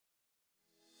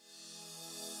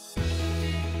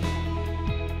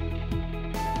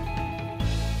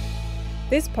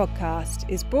This podcast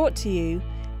is brought to you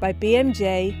by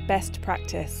BMJ Best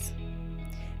Practice.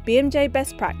 BMJ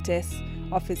Best Practice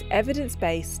offers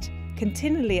evidence-based,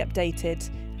 continually updated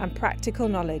and practical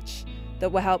knowledge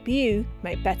that will help you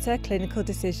make better clinical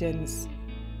decisions.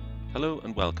 Hello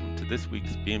and welcome to this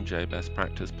week's BMJ Best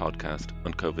Practice podcast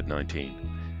on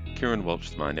COVID-19. Kieran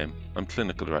Walsh is my name. I'm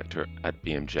Clinical Director at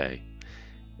BMJ.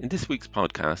 In this week's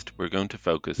podcast, we're going to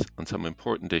focus on some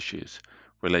important issues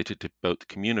related to both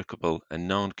communicable and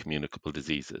non-communicable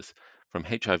diseases, from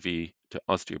HIV to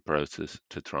osteoporosis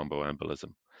to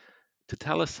thromboembolism. To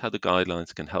tell us how the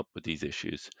guidelines can help with these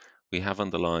issues, we have on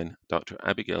the line Dr.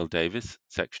 Abigail Davis,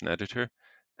 Section Editor,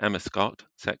 Emma Scott,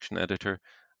 Section Editor,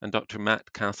 and Dr.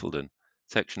 Matt Castledon,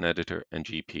 Section Editor and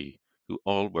GP, who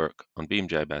all work on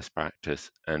BMJ Best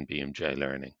Practice and BMJ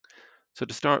Learning. So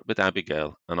to start with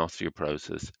Abigail on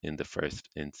osteoporosis in the first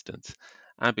instance.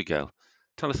 Abigail,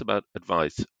 tell us about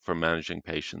advice for managing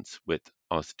patients with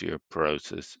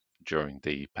osteoporosis during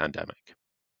the pandemic.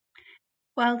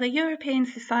 Well, the European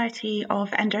Society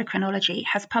of Endocrinology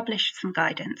has published some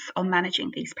guidance on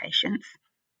managing these patients,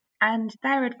 and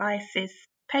their advice is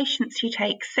patients who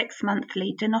take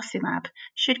 6-monthly denosumab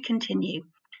should continue,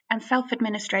 and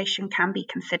self-administration can be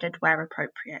considered where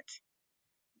appropriate.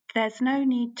 There's no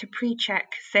need to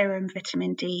pre-check serum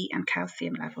vitamin D and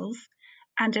calcium levels,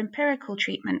 and empirical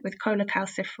treatment with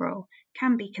cholecalciferol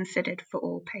can be considered for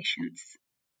all patients.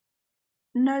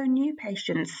 No new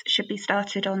patients should be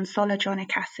started on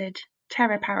zoledronic acid,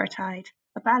 teriparatide,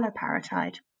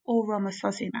 abaloparatide, or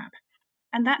romosozumab,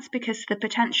 and that's because the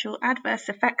potential adverse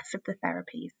effects of the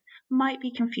therapies might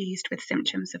be confused with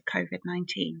symptoms of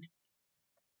COVID-19.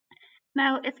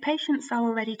 Now, if patients are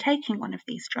already taking one of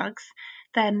these drugs,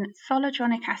 then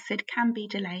zoledronic acid can be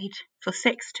delayed for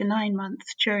 6 to 9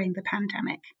 months during the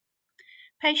pandemic.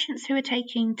 Patients who are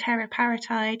taking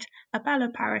teriparatide,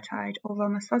 abaloparatide, or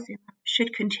romosozumab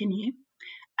should continue.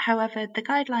 However, the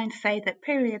guidelines say that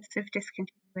periods of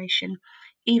discontinuation,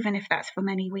 even if that's for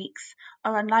many weeks,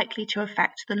 are unlikely to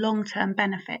affect the long-term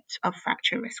benefit of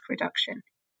fracture risk reduction.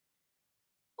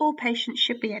 All patients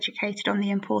should be educated on the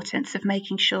importance of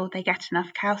making sure they get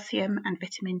enough calcium and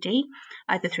vitamin D,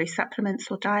 either through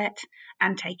supplements or diet,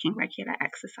 and taking regular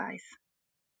exercise.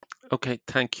 Okay,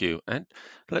 thank you. And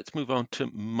let's move on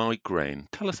to migraine.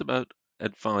 Tell us about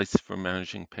advice for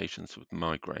managing patients with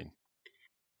migraine.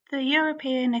 The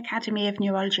European Academy of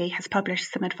Neurology has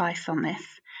published some advice on this,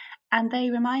 and they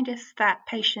remind us that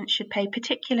patients should pay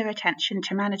particular attention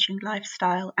to managing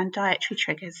lifestyle and dietary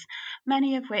triggers,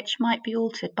 many of which might be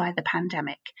altered by the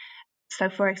pandemic. So,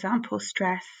 for example,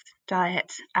 stress,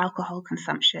 diet, alcohol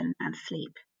consumption, and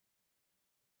sleep.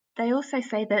 They also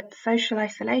say that social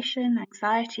isolation,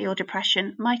 anxiety, or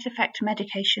depression might affect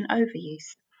medication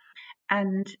overuse.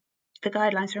 And the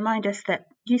guidelines remind us that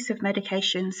use of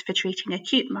medications for treating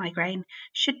acute migraine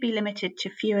should be limited to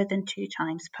fewer than 2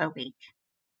 times per week.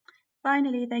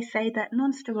 Finally, they say that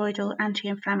non-steroidal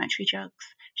anti-inflammatory drugs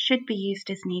should be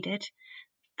used as needed.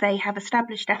 They have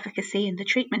established efficacy in the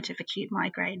treatment of acute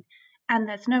migraine, and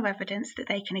there's no evidence that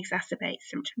they can exacerbate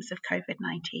symptoms of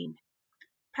COVID-19.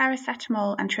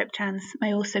 Paracetamol and triptans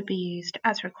may also be used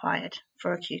as required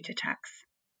for acute attacks.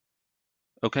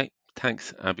 Okay,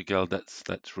 thanks, Abigail.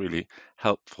 That's really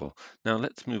helpful. Now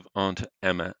let's move on to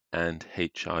Emma and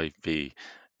HIV.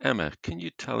 Emma, can you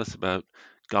tell us about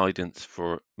guidance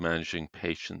for managing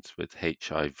patients with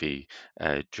HIV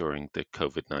during the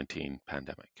COVID-19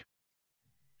 pandemic?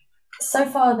 So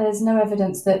far, there's no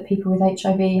evidence that people with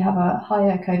HIV have a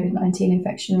higher COVID-19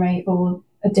 infection rate or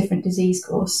a different disease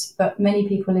course, but many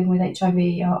people living with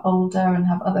HIV are older and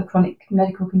have other chronic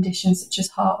medical conditions such as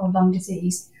heart or lung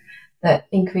disease that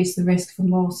increase the risk for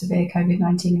more severe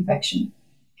COVID-19 infection.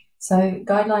 So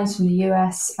guidelines from the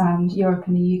US and Europe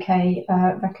and the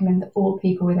UK recommend that all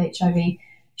people with HIV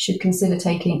should consider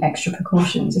taking extra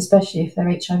precautions, especially if their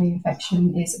HIV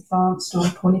infection is advanced or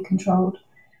poorly controlled.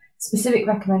 Specific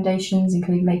recommendations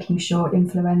include making sure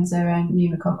influenza and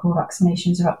pneumococcal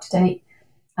vaccinations are up to date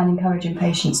and encouraging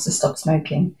patients to stop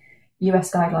smoking.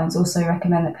 US guidelines also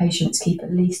recommend that patients keep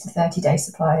at least a 30-day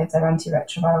supply of their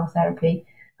antiretroviral therapy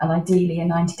and ideally a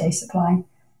 90-day supply.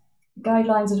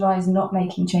 Guidelines advise not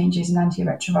making changes in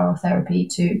antiretroviral therapy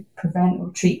to prevent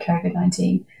or treat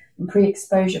COVID-19, and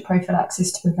pre-exposure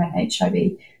prophylaxis to prevent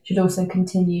HIV should also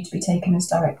continue to be taken as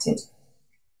directed.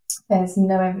 There's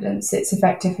no evidence it's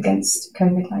effective against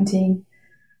COVID-19.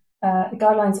 The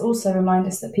guidelines also remind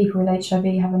us that people with HIV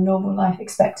have a normal life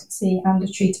expectancy and a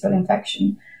treatable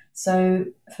infection. So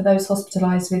for those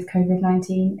hospitalised with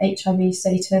COVID-19, HIV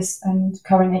status and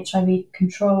current HIV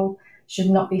control should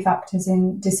not be factors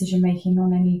in decision-making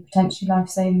on any potentially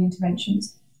life-saving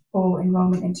interventions. or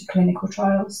enrolment into clinical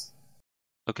trials.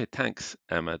 Okay, thanks,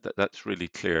 Emma. That's really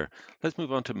clear. Let's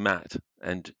move on to Matt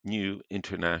and new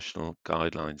international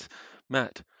guidelines.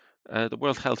 Matt, the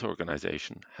World Health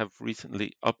Organization have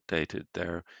recently updated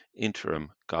their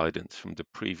interim guidance from the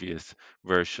previous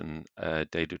version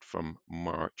dated from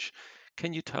March.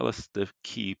 Can you tell us the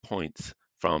key points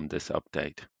from this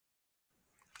update?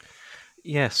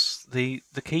 Yes, the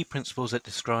key principles it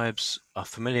describes are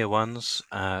familiar ones.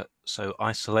 So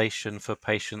isolation for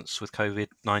patients with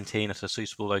COVID-19 at a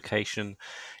suitable location,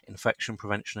 infection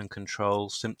prevention and control,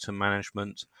 symptom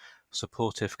management,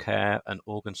 supportive care and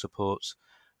organ support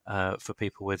for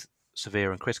people with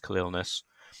severe and critical illness.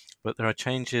 But there are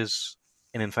changes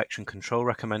in infection control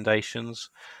recommendations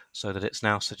so that it's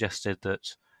now suggested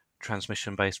that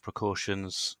transmission-based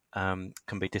precautions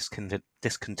can be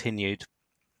discontinued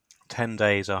 10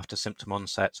 days after symptom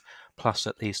onset, plus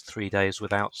at least 3 days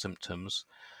without symptoms.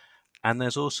 And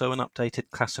there's also an updated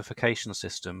classification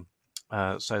system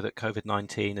so that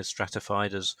COVID-19 is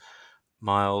stratified as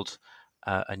mild,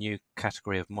 a new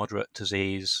category of moderate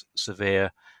disease,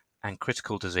 severe, and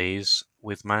critical disease,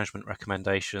 with management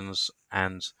recommendations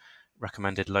and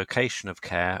recommended location of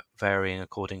care varying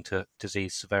according to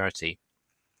disease severity.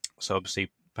 So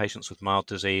obviously, patients with mild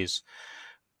disease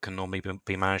can normally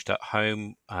be managed at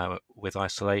home with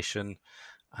isolation,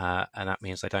 and that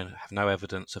means they don't have no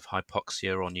evidence of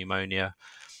hypoxia or pneumonia.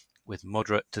 With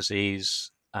moderate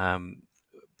disease,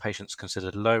 patients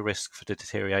considered low risk for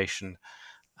deterioration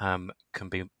can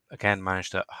be again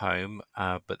managed at home,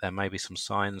 but there may be some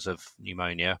signs of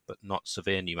pneumonia, but not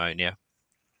severe pneumonia.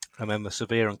 And then the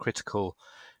severe and critical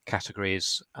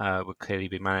categories would clearly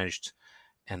be managed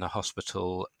in the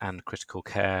hospital and critical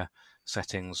care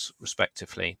settings,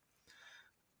 respectively.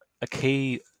 A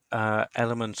key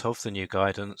element of the new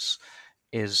guidance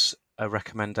is a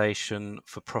recommendation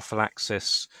for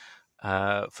prophylaxis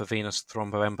for venous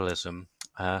thromboembolism,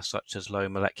 such as low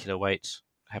molecular weight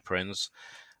heparins.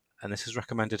 And this is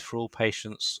recommended for all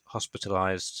patients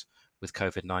hospitalized with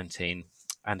COVID-19.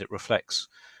 And it reflects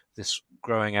this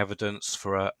growing evidence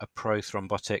for a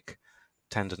prothrombotic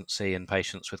tendency in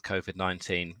patients with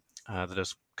COVID-19 that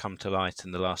has come to light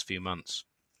in the last few months.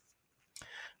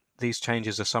 These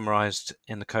changes are summarized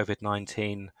in the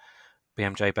COVID-19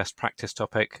 BMJ best practice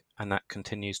topic, and that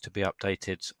continues to be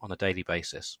updated on a daily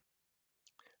basis.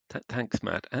 Thanks,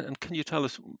 Matt. And can you tell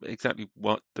us exactly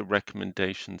what the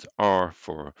recommendations are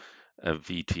for a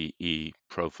VTE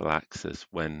prophylaxis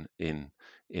when in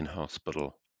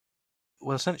hospital?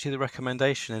 Well, essentially the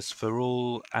recommendation is for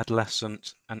all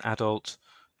adolescent and adult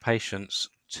patients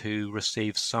to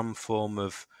receive some form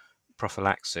of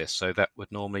prophylaxis. So that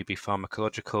would normally be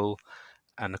pharmacological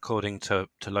and according to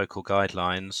local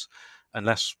guidelines,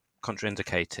 unless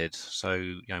contraindicated.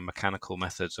 So, mechanical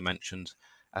methods are mentioned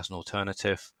as an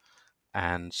alternative,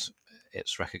 and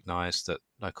it's recognized that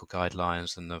local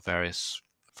guidelines and the various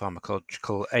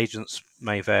pharmacological agents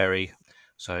may vary.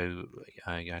 So,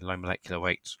 low molecular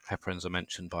weight heparins are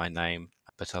mentioned by name,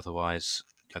 but otherwise,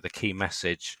 the key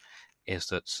message is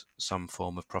that some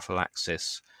form of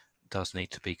prophylaxis does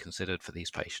need to be considered for these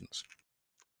patients.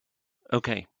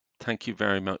 Okay, thank you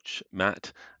very much,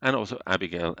 Matt, and also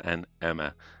Abigail and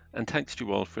Emma. And thanks to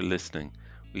you all for listening.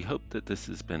 We hope that this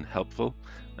has been helpful,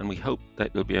 and we hope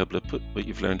that you'll be able to put what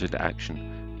you've learned into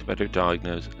action to better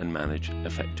diagnose and manage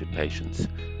affected patients.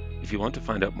 If you want to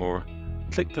find out more,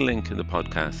 click the link in the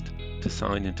podcast to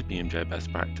sign into BMJ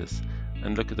Best Practice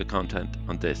and look at the content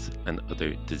on this and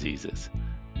other diseases.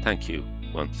 Thank you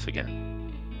once again.